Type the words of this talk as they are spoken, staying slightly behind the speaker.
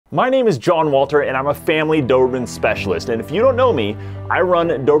My name is John Walter and I'm a family Doberman specialist. And if you don't know me, I run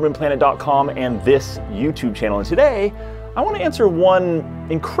dobermanplanet.com and this YouTube channel. And today, I want to answer one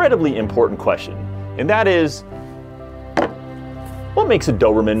incredibly important question. And that is, what makes a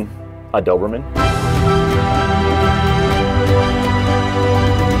Doberman a Doberman?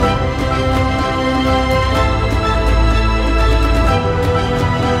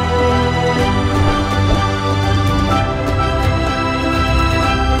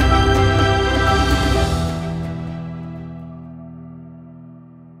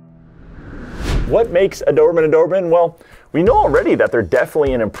 What makes a Doberman a Doberman? Well, we know already that they're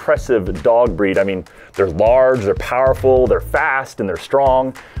definitely an impressive dog breed. I mean, they're large, they're powerful, they're fast, and they're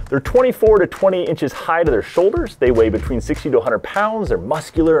strong. They're 24 to 20 inches high to their shoulders. They weigh between 60 to 100 pounds. They're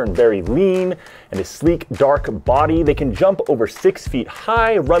muscular and very lean, and a sleek, dark body. They can jump over 6 feet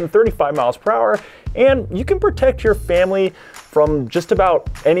high, run 35 miles per hour, and you can protect your family from just about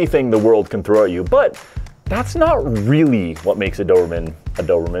anything the world can throw at you. But that's not really what makes a Doberman a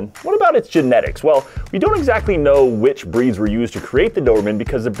Doberman. What about its genetics? Well, we don't exactly know which breeds were used to create the Doberman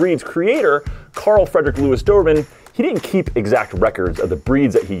because the breed's creator, Carl Frederick Lewis Doberman, he didn't keep exact records of the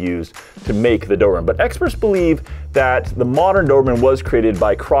breeds that he used to make the Doberman. But experts believe that the modern Doberman was created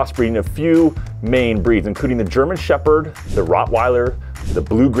by crossbreeding a few main breeds, including the German Shepherd, the Rottweiler, the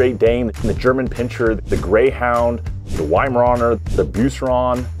Blue Great Dane, the German Pinscher, the Greyhound, the Weimaraner, the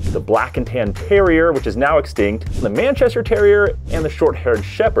Buceron, the Black and Tan Terrier, which is now extinct, the Manchester Terrier, and the Short-Haired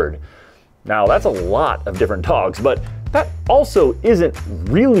Shepherd. Now, that's a lot of different dogs, but that also isn't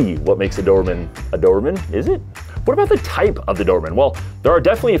really what makes a Doberman, is it? What about the type of the Doberman? Well, there are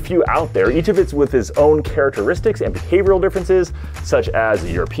definitely a few out there, each of it with its own characteristics and behavioral differences, such as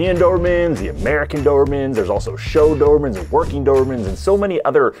the European Dobermans, the American Dobermans, there's also show Dobermans and working Dobermans, and so many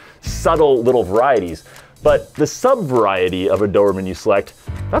other subtle little varieties. But the sub-variety of a Doberman you select,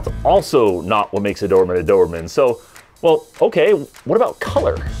 that's also not what makes a Doberman. So, well, okay, what about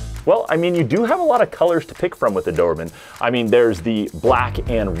color? Well, I mean, you do have a lot of colors to pick from with the Doberman. I mean, there's the black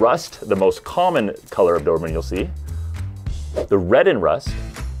and rust, the most common color of Doberman you'll see, the red and rust,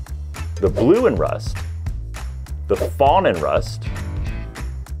 the blue and rust, the fawn and rust,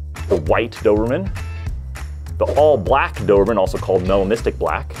 the white Doberman, the all-black Doberman, also called melanistic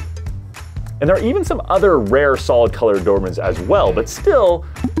black, and there are even some other rare solid colored Dobermans as well, but still,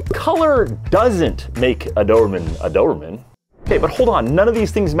 color doesn't make a Doberman a Doberman. Okay, but hold on, none of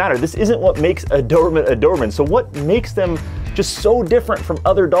these things matter. This isn't what makes a Doberman a Doberman. So what makes them just so different from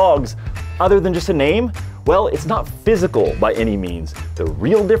other dogs other than just a name? Well, it's not physical by any means. The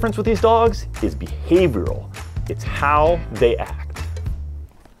real difference with these dogs is behavioral. It's how they act.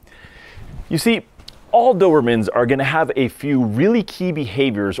 You see, all Dobermans are gonna have a few really key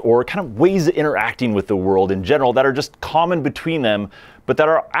behaviors or kind of ways of interacting with the world in general that are just common between them, but that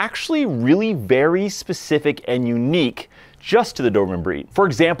are actually really very specific and unique just to the Doberman breed. For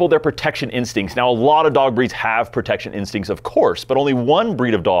example, their protection instincts. Now, a lot of dog breeds have protection instincts, of course, but only one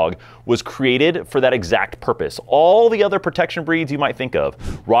breed of dog was created for that exact purpose. All the other protection breeds you might think of,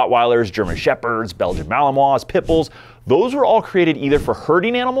 Rottweilers, German Shepherds, Belgian Malinois, Pit Bulls, those were all created either for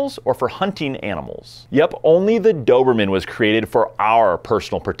herding animals or for hunting animals. Yep, only the Doberman was created for our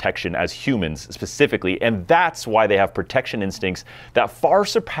personal protection as humans specifically, and that's why they have protection instincts that far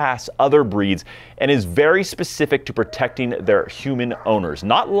surpass other breeds and is very specific to protecting their human owners,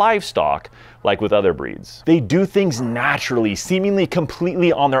 not livestock like with other breeds. They do things naturally, seemingly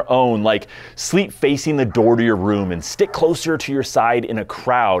completely on their own, like sleep facing the door to your room and stick closer to your side in a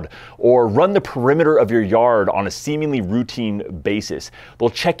crowd, or run the perimeter of your yard on a seemingly routine basis. They'll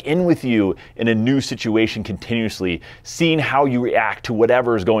check in with you in a new situation continuously, seeing how you react to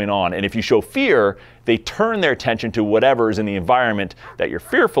whatever is going on. And if you show fear, they turn their attention to whatever is in the environment that you're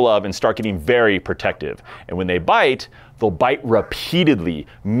fearful of and start getting very protective. And when they bite, they'll bite repeatedly,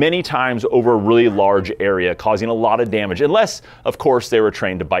 many times over a really large area, causing a lot of damage, unless, of course, they were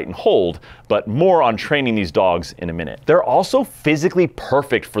trained to bite and hold, but more on training these dogs in a minute. They're also physically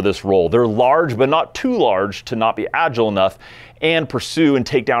perfect for this role. They're large, but not too large to not be agile enough, and pursue and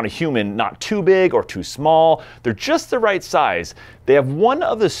take down a human, not too big or too small. They're just the right size. They have one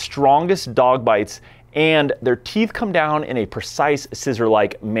of the strongest dog bites, and their teeth come down in a precise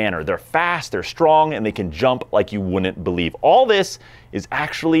scissor-like manner. They're fast, they're strong, and they can jump like you wouldn't believe. All this is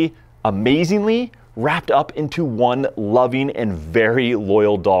actually amazingly wrapped up into one loving and very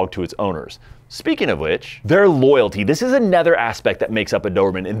loyal dog to its owners. Speaking of which, their loyalty. This is another aspect that makes up a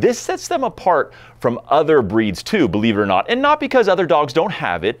Doberman, and this sets them apart from other breeds too, believe it or not. And not because other dogs don't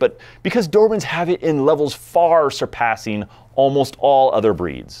have it, but because Dobermans have it in levels far surpassing almost all other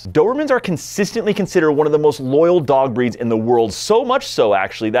breeds. Dobermans are consistently considered one of the most loyal dog breeds in the world, so much so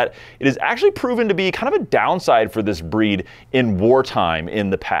actually that it is actually proven to be kind of a downside for this breed in wartime in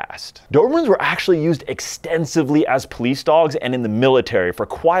the past. Dobermans were actually used extensively as police dogs and in the military for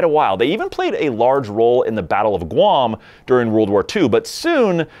quite a while. They even played a large role in the Battle of Guam during World War II, but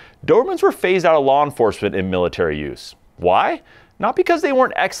soon Dobermans were phased out of law enforcement in military use. Why? Not because they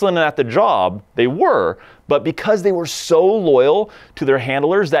weren't excellent at the job, they were, but because they were so loyal to their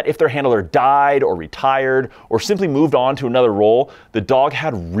handlers that if their handler died or retired or simply moved on to another role, the dog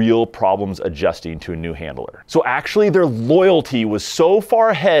had real problems adjusting to a new handler. So actually their loyalty was so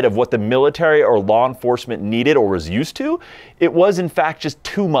far ahead of what the military or law enforcement needed or was used to, it was in fact just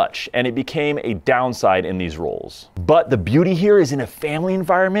too much, and it became a downside in these roles. But the beauty here is in a family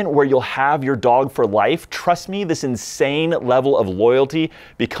environment where you'll have your dog for life. Trust me, this insane level of loyalty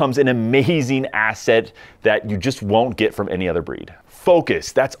becomes an amazing asset that you just won't get from any other breed.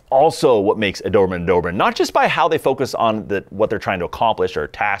 Focus, that's also what makes a Doberman a Doberman, not just by how they focus on what they're trying to accomplish or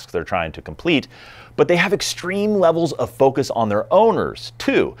tasks they're trying to complete, but they have extreme levels of focus on their owners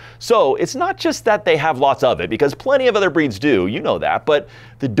too. So it's not just that they have lots of it, because plenty of other breeds do, you know that, but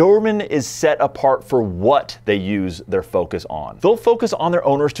the Doberman is set apart for what they use their focus on. They'll focus on their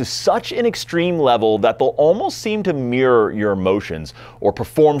owners to such an extreme level that they'll almost seem to mirror your emotions or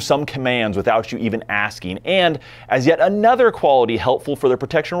perform some commands without you even asking. And as yet another quality helpful for their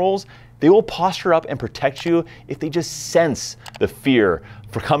protection roles, they will posture up and protect you if they just sense the fear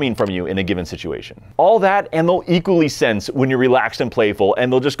for coming from you in a given situation. All that, and they'll equally sense when you're relaxed and playful,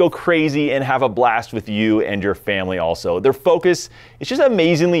 and they'll just go crazy and have a blast with you and your family also. Their focus is just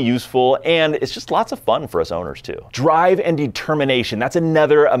amazingly useful, and it's just lots of fun for us owners too. Drive and determination, that's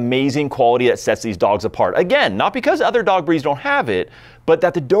another amazing quality that sets these dogs apart. Again, not because other dog breeds don't have it, but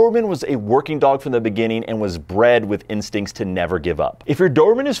that the Doberman was a working dog from the beginning and was bred with instincts to never give up. If your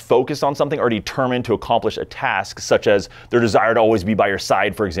Doberman is focused on something or determined to accomplish a task, such as their desire to always be by your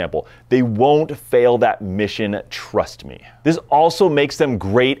side, for example, they won't fail that mission, trust me. This also makes them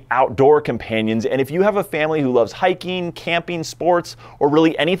great outdoor companions, and if you have a family who loves hiking, camping, sports, or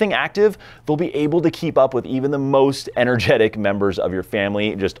really anything active, they'll be able to keep up with even the most energetic members of your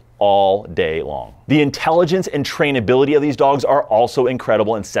family just all day long. The intelligence and trainability of these dogs are also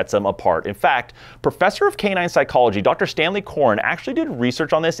incredible and sets them apart. In fact, Professor of Canine Psychology, Dr. Stanley Coren, actually did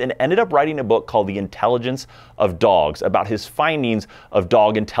research on this and ended up writing a book called The Intelligence of Dogs about his findings of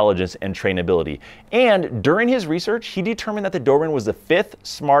dog intelligence and trainability. And during his research, he determined that the Doberman was the 5th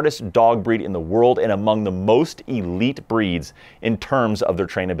smartest dog breed in the world and among the most elite breeds in terms of their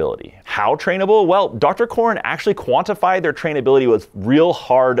trainability. How trainable? Well, Dr. Coren actually quantified their trainability with real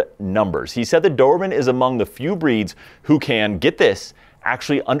hard numbers. He said the Doberman is among the few breeds who can, get this,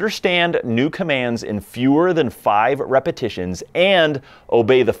 actually understand new commands in fewer than 5 repetitions and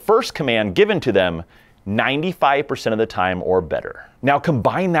obey the first command given to them 95% of the time or better. Now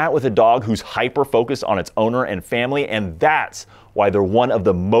combine that with a dog who's hyper-focused on its owner and family, and that's why they're one of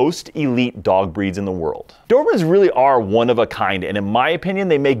the most elite dog breeds in the world. Dobermans really are one of a kind, and in my opinion,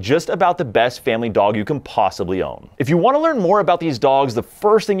 they make just about the best family dog you can possibly own. If you want to learn more about these dogs, the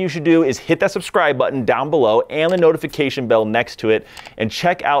first thing you should do is hit that subscribe button down below and the notification bell next to it, and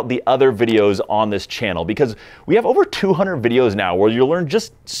check out the other videos on this channel, because we have over 200 videos now where you'll learn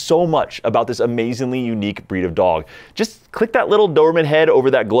just so much about this amazingly unique breed of dog. Just click that little Doberman head over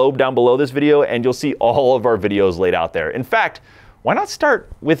that globe down below this video, and you'll see all of our videos laid out there. In fact, why not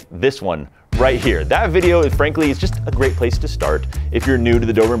start with this one right here? That video is frankly, it's just a great place to start if you're new to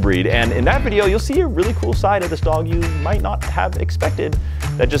the Doberman breed. And in that video, you'll see a really cool side of this dog you might not have expected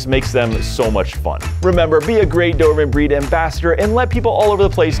that just makes them so much fun. Remember, be a great Doberman breed ambassador and let people all over the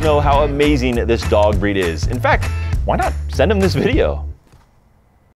place know how amazing this dog breed is. In fact, why not send them this video?